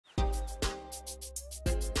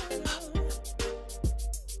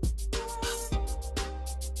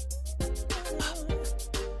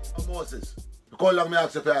Moses. How long me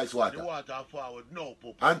ask you for ice water? The water forward, no,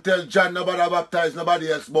 Papa. And tell John nobody baptize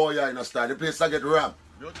nobody else, boy, you understand? The place I get rammed.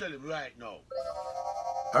 You tell him right now.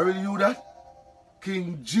 I really do that?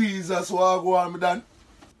 King Jesus, what go on me done?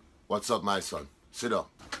 What's up, my son? Sit down.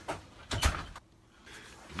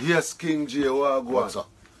 Yes, King J, what go on? What's up?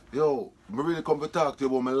 Yo, I really come to talk to you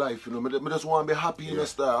about my life, you know. I just want to be happy in the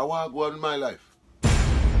star. I want to go on in my life.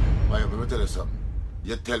 Let me tell you something.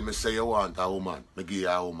 You tell me say you want a woman, I give you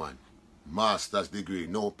a woman. Master's degree,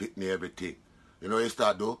 no pitney, everything. You know you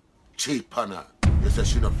start though? Cheap on her. You say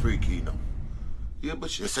she not freaky enough. Yeah,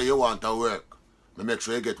 but you say you want to work. I make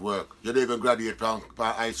sure you get work. You don't even graduate from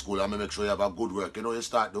high school and I make sure you have a good work. You know you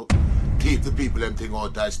start though? Keep the people them thing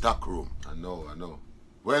out of stock room. I know.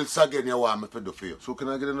 Well, so again you want me to do for you. So can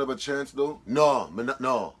I get another chance though? No, me not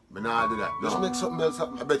do that. Just make something else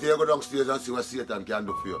happen. I bet you go downstairs and see what Satan can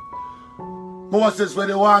do for you. Moses, where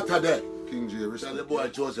the water there? King J, tell the boy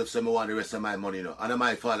Joseph say me want the rest of my money, you know. And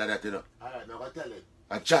my father that, you know. Alright, now go tell him.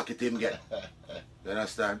 I chuck it him get. You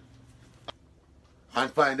understand? And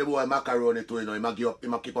find the boy macaroni too, you know. He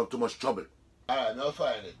might keep up too much trouble. Alright, now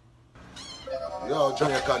find it. Yo,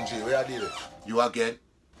 Jamaican G, where I deal with? You again?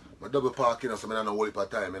 I double park, you know, so I don't know whole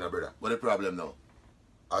time, you know, brother. What the problem now?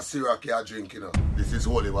 A syrup I drink, you know. This is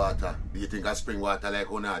holy water. Do you think I spring water like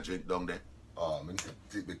when I drink down there? Oh, I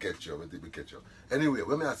take me catch you. Anyway,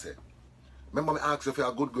 what may I say? Remember me ask you if you're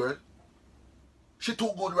a good girl? She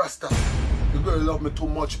too good, Rasta. The girl love me too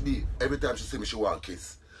much, B. Every time she see me, she want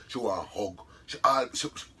kiss. She want hug.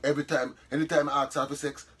 Anytime I ask her for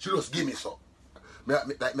sex, she just give me so.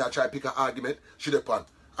 I try to pick an argument, she depend.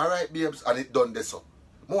 Alright, babes, and it done this so.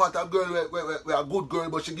 I want a girl where a good girl,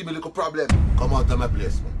 but she give me a little problem. Come out of my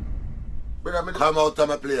place, man. Brother, come out of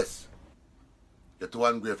my place. You're too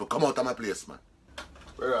ungrateful. Come out of my place, man.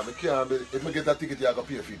 Brother, I can't be. If I get a ticket, I go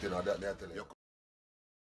pay for it, you know. That I tell you.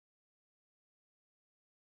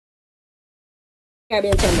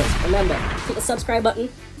 Caribbeantrendzz. Remember, click the subscribe button,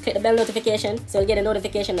 click the bell notification so you'll get a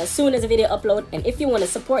notification as soon as the video upload. And if you want to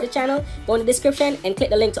support the channel, go in the description and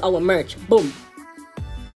click the link to our merch. Boom.